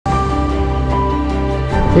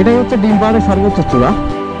এটাই হচ্ছে ডিম পাহাড়ের সর্বোচ্চ চূড়া।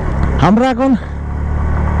 আমরা এখন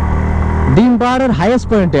ডিম পাহাড়ের হাইয়েস্ট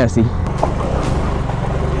পয়েন্টে আছি।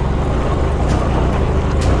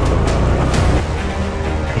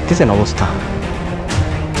 দেখতেছেন অবস্থা,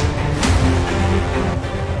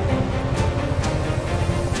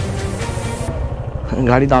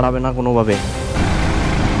 গাড়ি দাঁড়াবে না কোনোভাবে।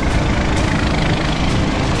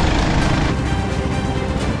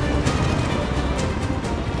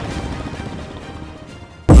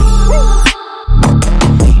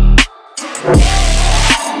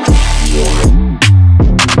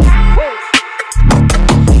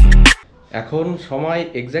 এখন সময়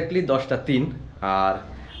এক্স্যাক্টলি 10টা 3 আর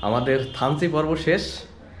আমাদের থানচি পর্ব শেষ।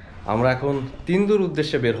 আমরা এখন তিন্দুর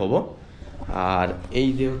উদ্দেশ্যে বের হব। আর এই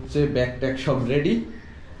যে হচ্ছে ব্যাগ ট্যাগ সব রেডি,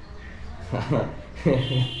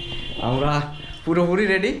 আমরা পুরোপুরি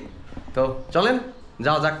রেডি। তো চলেন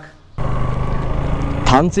যাওয়া যাক।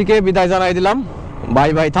 থানচিকে বিদায় জানাই দিলাম, বাই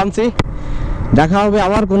বাই থানচি, দেখা হবে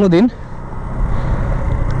আবার কোনো দিন।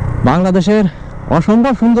 বাংলাদেশের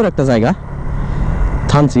অসম্ভব সুন্দর একটা জায়গা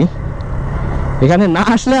থানচি। এখানে না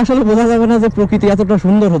আসলে আসলে বোঝা যাবে না যে প্রকৃতি এতটা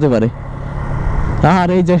সুন্দর হতে পারে। আর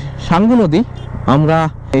এই যে সাঙ্গু নদী, আমরা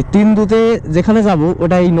এই তিন্দুতে যেখানে যাব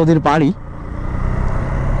ওটা এই নদীর পাড়ি,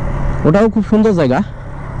 ওটাও খুব সুন্দর জায়গা।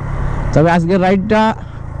 তবে আজকের রাইডটা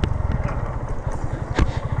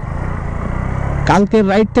কালকের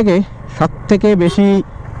রাইড থেকে সব থেকে বেশি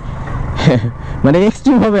মানে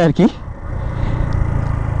এক্সট্রিম হবে আর কি।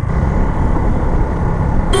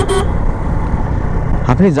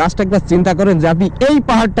 আপনি জাস্ট একবার চিন্তা করেন যে আপনি এই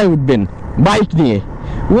পাহাড়টায় উঠবেন বাইক নিয়ে,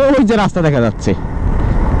 ওই যে রাস্তা দেখা যাচ্ছে।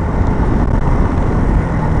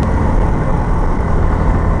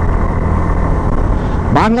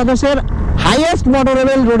 বাংলাদেশের হাইয়েস্ট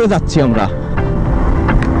মোটরেবল রোডে যাচ্ছি আমরা।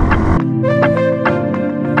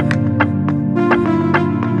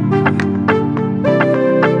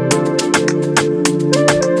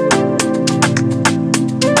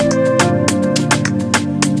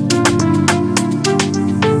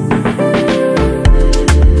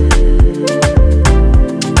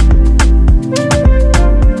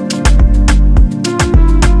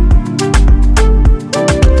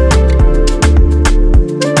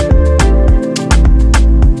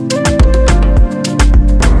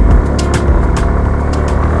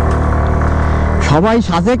 সবাই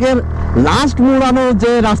সাজেকের লাস্ট মোড়ানো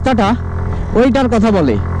যে রাস্তাটা ওইটার কথা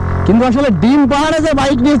বলে, কিন্তু আসলে ডিম পাহাড়ে যে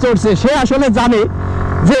বাইক নিয়ে চড়ছে সে আসলে জানে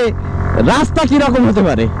যে রাস্তা কিরকম হতে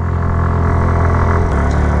পারে।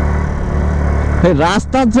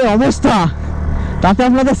 রাস্তার যে অবস্থা তাতে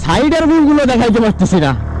আপনাদের সাইডের ভিউগুলো দেখাইতে পারতেছি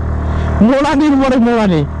না, মোড়ানির পরে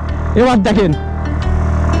মোড়ানি। এবার দেখেন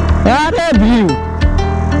আরে ভিউ,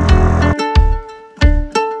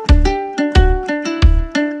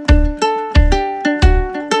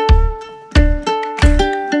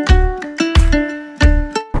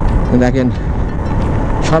 দেখেন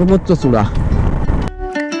সর্বোচ্চ চূড়া।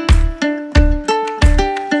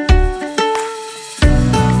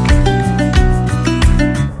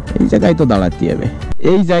 এই জায়গায় তো দাঁড়াতে হবে।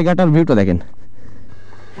 এই জায়গাটার ভিউটা দেখেন,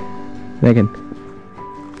 দেখেন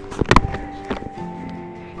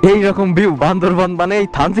এইরকম ভিউ বান্দরবান মানে এই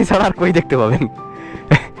থানচি ছাড়া আর কই দেখতে পাবেন।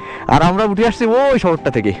 আর আমরা উঠে আসছি ওই শহরটা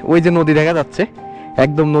থেকে, ওই যে নদী দেখা যাচ্ছে,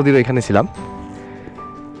 একদম নদীর ওইখানে ছিলাম।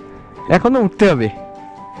 এখনো উঠতে হবে,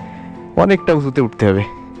 অনেকটা উঁচুতে উঠতে হবে।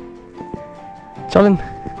 চলেন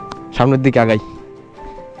সামনের দিকে আগাই।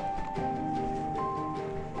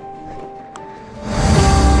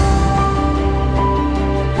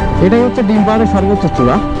 এটাই হচ্ছে ডিম পাহাড়ের সর্বোচ্চ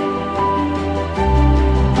চূড়া।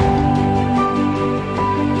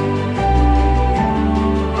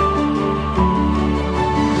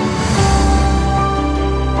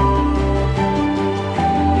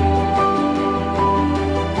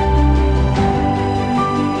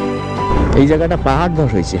 এই জায়গাটা পাহাড়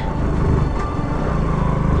ধস হয়েছে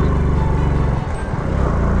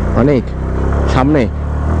অনেক সামনে,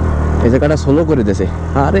 এই জায়গাটা স্লো করে দিয়েছে।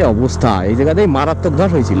 আরে অবস্থা, এই জায়গাতেই মারাত্মক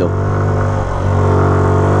ধস হয়েছিল।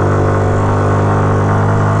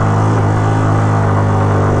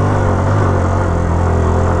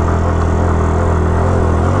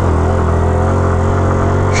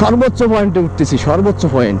 সর্বোচ্চ পয়েন্টে উঠতেছি, সর্বোচ্চ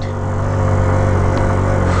পয়েন্ট।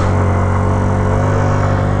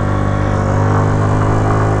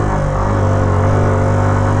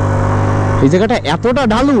 এই জায়গাটা এতটা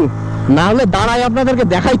ঢালু, না হলে দাঁড়ায় আপনাদেরকে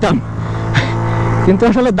দেখাইতাম, কিন্তু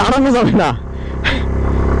আসলে দাঁড়ানো যাবে না।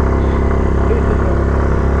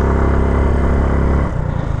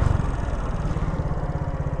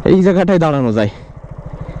 এই জায়গাটায় দাঁড়ানো যায়,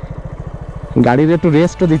 গাড়ির একটু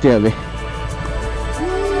রেস্টও দিতে হবে।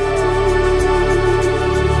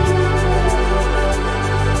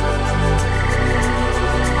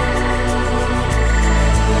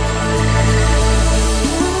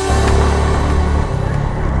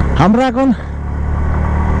 আমরা এখন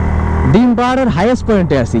ডিম পাহাড়ের হাইয়েস্ট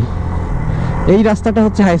পয়েন্টে আছি। এই রাস্তাটা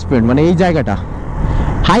হচ্ছে হাইয়েস্ট পয়েন্ট, মানে এই জায়গাটা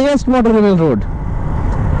হাইয়েস্ট মোটরেবল রোড।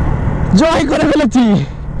 জয় করে ফেলেছি।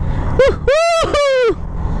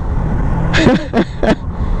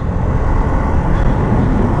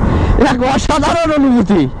 এক অসাধারণ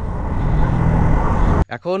অনুভূতি।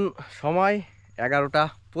 এখন সময়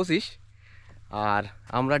 11:25 আর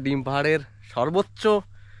আমরা ডিম পাহাড়ের সর্বোচ্চ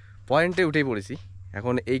পয়েন্টে উঠে পড়েছি।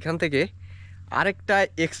 এখন এইখান থেকে আরেকটা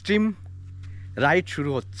এক্সট্রিম রাইড শুরু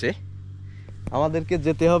হচ্ছে। আমাদেরকে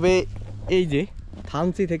যেতে হবে এই যে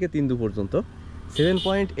থানচি থেকে তিন্দু পর্যন্ত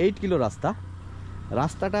 7.8 কিলো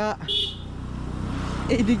রাস্তাটা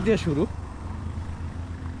এই দিক দিয়ে শুরু।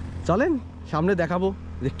 চলেন সামনে দেখাবো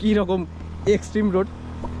যে কি রকম এক্সট্রিম রোড।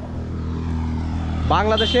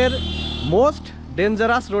 বাংলাদেশের মোস্ট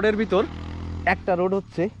ডেঞ্জারাস রোডের ভিতর একটা রোড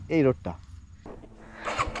হচ্ছে এই রোডটা।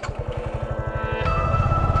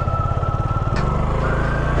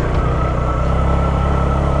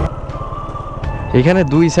 এখানে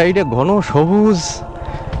দুই সাইডে ঘন সবুজ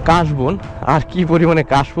কাশবন, আর কি পরিমাণে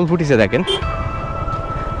কাশফুল ফুটেছে দেখেন।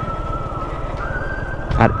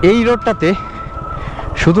 আর এই রোডটাতে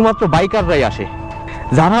শুধুমাত্র বাইকাররাই আসে,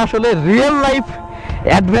 যারা আসলে রিয়েল লাইফ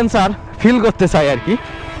অ্যাডভেঞ্চার ফিল করতে চায় আর কি,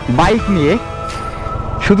 বাইক নিয়ে,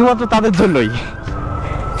 শুধুমাত্র তাদের জন্যই।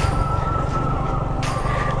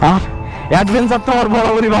 আর অ্যাডভেঞ্চার তো আমার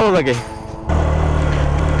বরাবরই ভালো লাগে।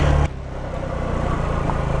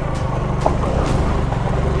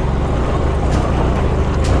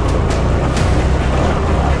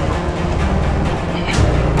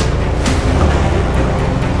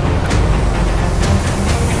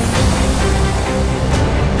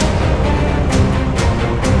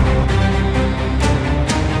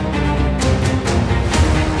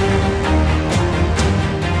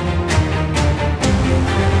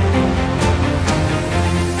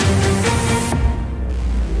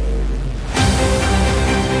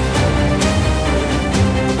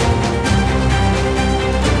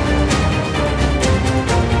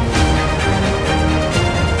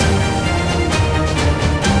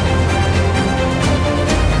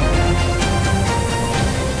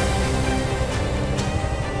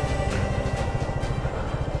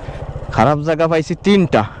 খারাপ জায়গা পাইছি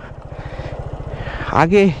 3টা।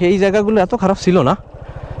 আগে এই জায়গাগুলো এত খারাপ ছিল না,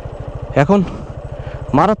 এখন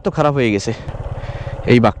মারাত্মক খারাপ হয়ে গেছে।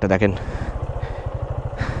 এই বাঁকটা দেখেন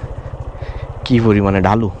কি পরিমাণে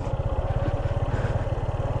ঢালু।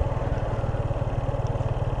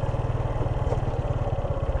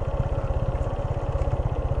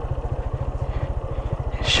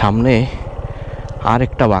 সামনে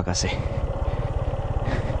আরেকটা বাঁক আছে,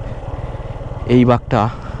 এই বাঁকটা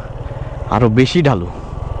আরো বেশি ঢালু,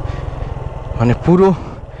 মানে পুরো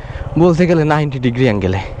বলতে গেলে 90 ডিগ্রি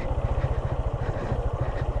অ্যাঙ্গেলে।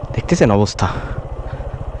 দেখতেছেন অবস্থা,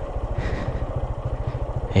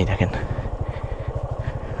 এই দেখেন।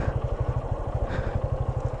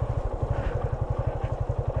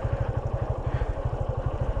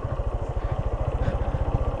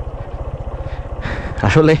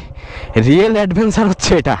 আসলে রিয়েল অ্যাডভেঞ্চার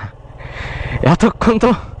হচ্ছে এটা। এতক্ষণ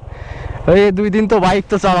তো এই 2 দিন তো বাইক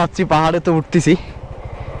তো চালাচ্ছি, পাহাড়ে তো উঠতেছি,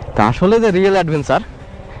 তা আসলে যে রিয়েল অ্যাডভেঞ্চার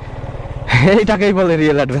এইটাকেই বলে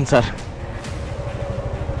রিয়েল অ্যাডভেঞ্চার।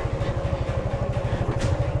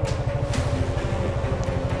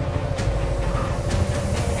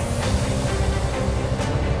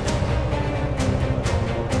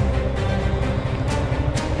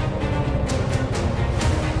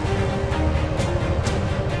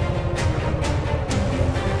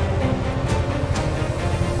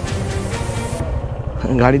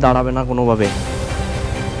 গাড়ি দাঁড়াবে না কোনোভাবে।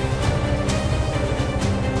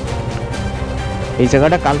 এই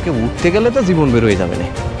জায়গাটা কালকে উঠতে গেলে তো জীবন বের হয়ে যাবে না,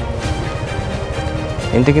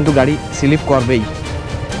 এতে কিন্তু গাড়ি স্লিপ করবেই।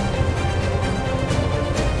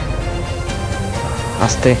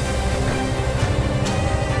 আস্তে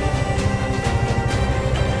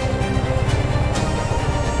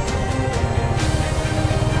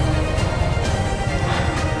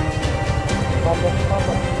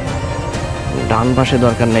ডান পাশে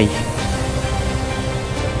দরকার নেই,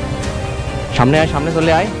 সামনে আয়, সামনে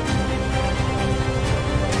চলে আয়।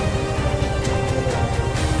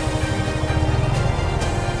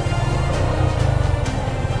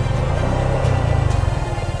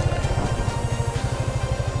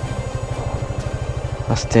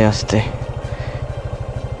 আস্তে আস্তে।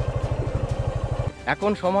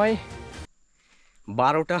 এখন সময়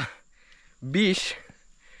 12:20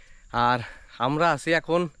 আর আমরা আছি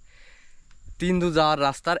এখন তিন্দু যাওয়ার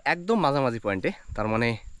রাস্তার একদম মাঝামাঝি পয়েন্টে। তার মানে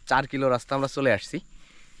 4 কিলো রাস্তা আমরা চলে আসছি।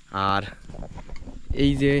 আর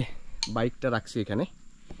এই যে বাইকটা রাখছি এখানে,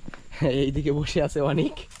 এইদিকে বসে আছে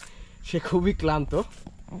অনেক, সে খুবই ক্লান্ত।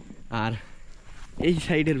 আর এই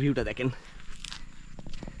সাইডের ভিউটা দেখেন,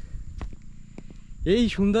 এই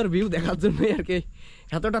সুন্দর ভিউ দেখার জন্যই আর কি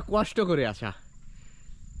এতটা কষ্ট করে আসা।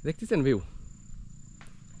 দেখতেছেন ভিউ।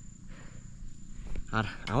 আর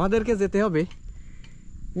আমাদেরকে যেতে হবে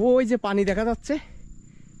ওই যে পানি দেখা যাচ্ছে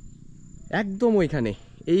একদম ওইখানে,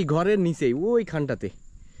 এই ঘরের নিচেই ওইখানটাতে।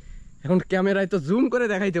 এখন ক্যামেরায় তো জুম করে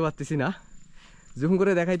দেখাইতে পারতেছি না, জুম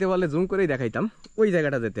করে দেখাইতে পারলে জুম করেই দেখাইতাম। ওই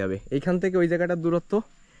জায়গাটা যেতে হবে, এইখান থেকে ওই জায়গাটার দূরত্ব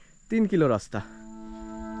 3 কিলো রাস্তা।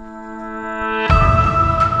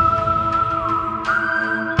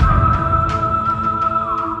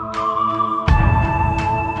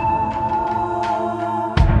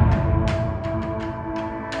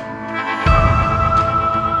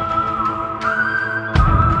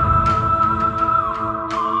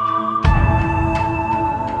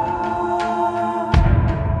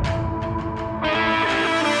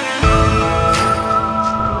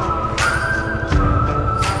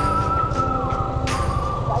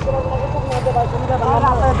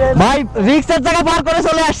 ভাই রিক্সের জায়গা পার করে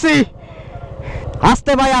চলে আসছি।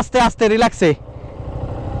 আস্তে ভাই, আস্তে আস্তে, রিল্যাক্সে।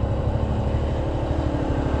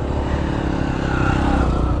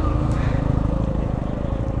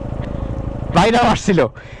 ভাইরাও আসছিল।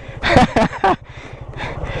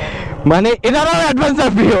 মানে এনারাও অ্যাডভেঞ্চার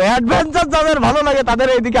প্রিয়, অ্যাডভেঞ্চার যাদের ভালো লাগে তাদের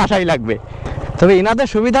এইদিকে আসাই লাগবে। তবে এনাদের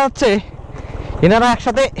সুবিধা হচ্ছে এনারা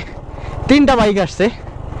একসাথে 3টা বাইক আসছে,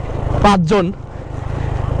 5 জন,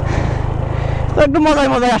 তো একটু মজায়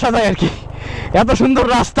মজায় আসা যায় আর কি। এত সুন্দর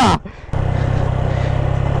রাস্তা।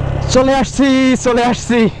 চলে আসছি, চলে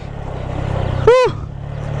আসছি।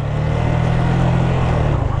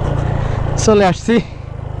 চলে আসছি।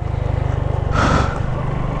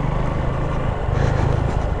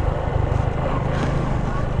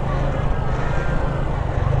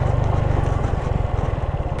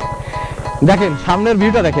 দেখেন সামনের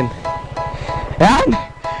ভিউটা দেখেন। And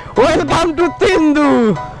welcome to Tindu.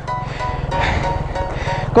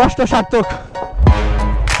 কষ্ট সার্থক।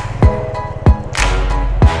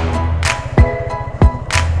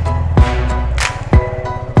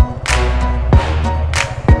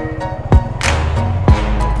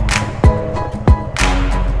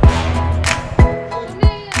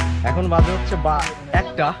 এখন বাজে হচ্ছে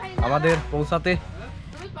 1টা। আমাদের পৌঁছাতে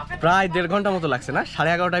প্রায় 1.5 ঘন্টা মতো লাগছে, না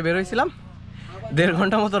 11:30টায় বের হয়েছিলাম, 1.5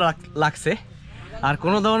 ঘন্টা মতো লাগছে। আর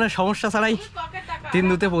কোনো ধরনের সমস্যা ছাড়াই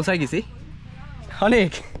তিন্দুতে পৌঁছাই গেছি।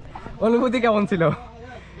 অনেক অনুভূতি কেমন ছিল?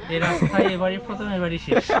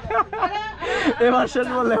 এবার শেষ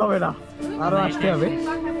বললে হবে না, আরো আসতে হবে।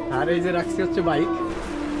 আর এই যে রাখছি হচ্ছে বাইক।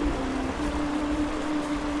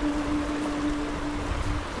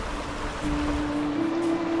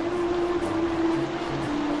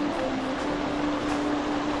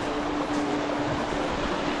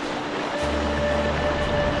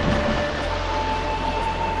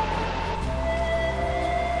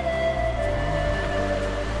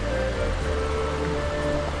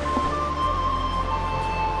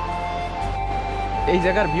 এই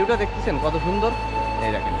জায়গার ভিউটা দেখতেছেন কত সুন্দর,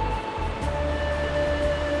 এই দেখেন।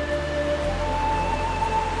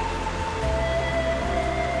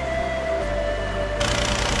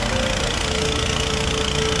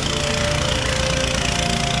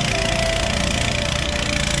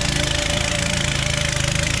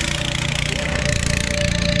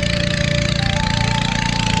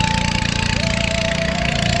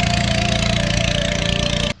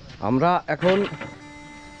 আমরা এখন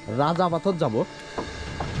রাজা পাথর যাব।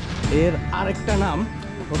 এর আরেকটা নাম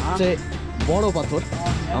হচ্ছে বড় পাথর।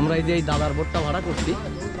 আমরা এই যে এই দাদার বোটটা ভাড়া করছি।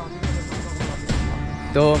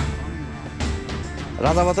 তো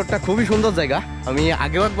রাজা পাথরটা খুবই সুন্দর জায়গা, আমি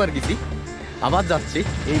আগেও একবার গেছি, আবার যাচ্ছি।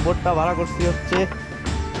 এই বোটটা ভাড়া করছি হচ্ছে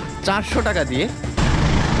 400 টাকা দিয়ে।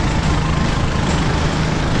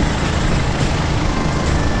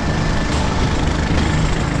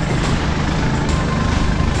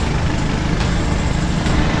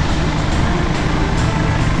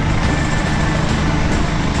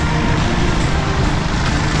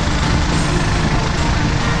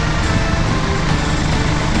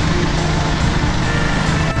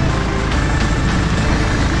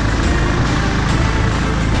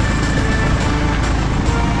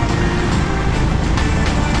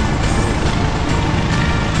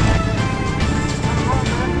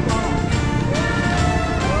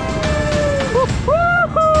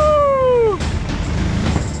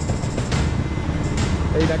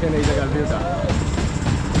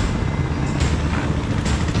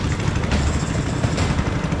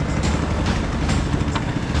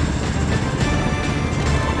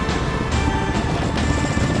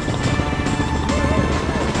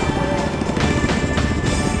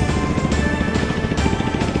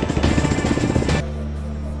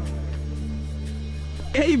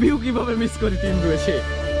 এই ভিউ কিভাবে মিস করি তিন্দু এসে।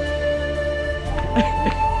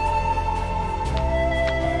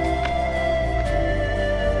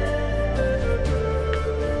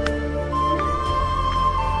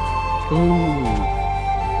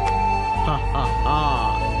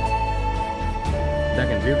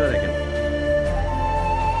 দেখেন ভিউটা দেখেন,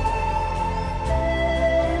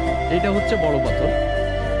 এইটা হচ্ছে বড় পাথর।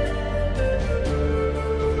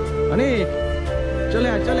 মানে চলে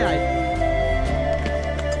আয় চলে আয়।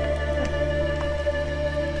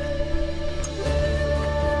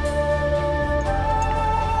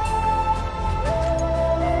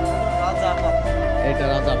 এটা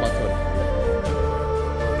রাজা পাথর,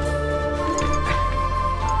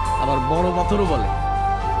 আবার বড় পাথরও বলে।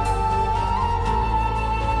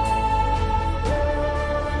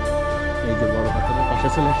 এই যে বড় পাথরের পাশে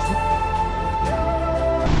চলে আসছে।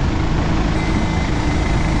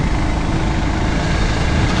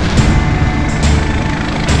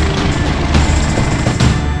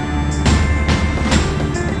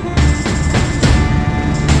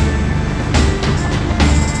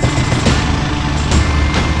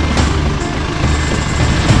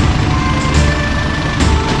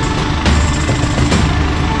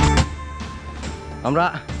 আমরা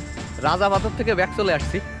রাজা পাথর থেকে ব্যাক চলে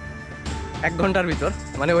আসছি 1 ঘন্টার ভিতর,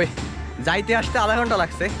 মানে ওই যাইতে আসতে আধা ঘন্টা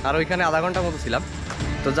লাগছে আর ওইখানে আধা ঘন্টা মতো ছিলাম।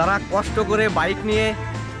 তো যারা কষ্ট করে বাইক নিয়ে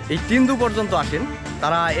এই তিন্দু পর্যন্ত আসেন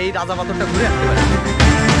তারা এই রাজা পাথরটা ঘুরে আসতে পারেন।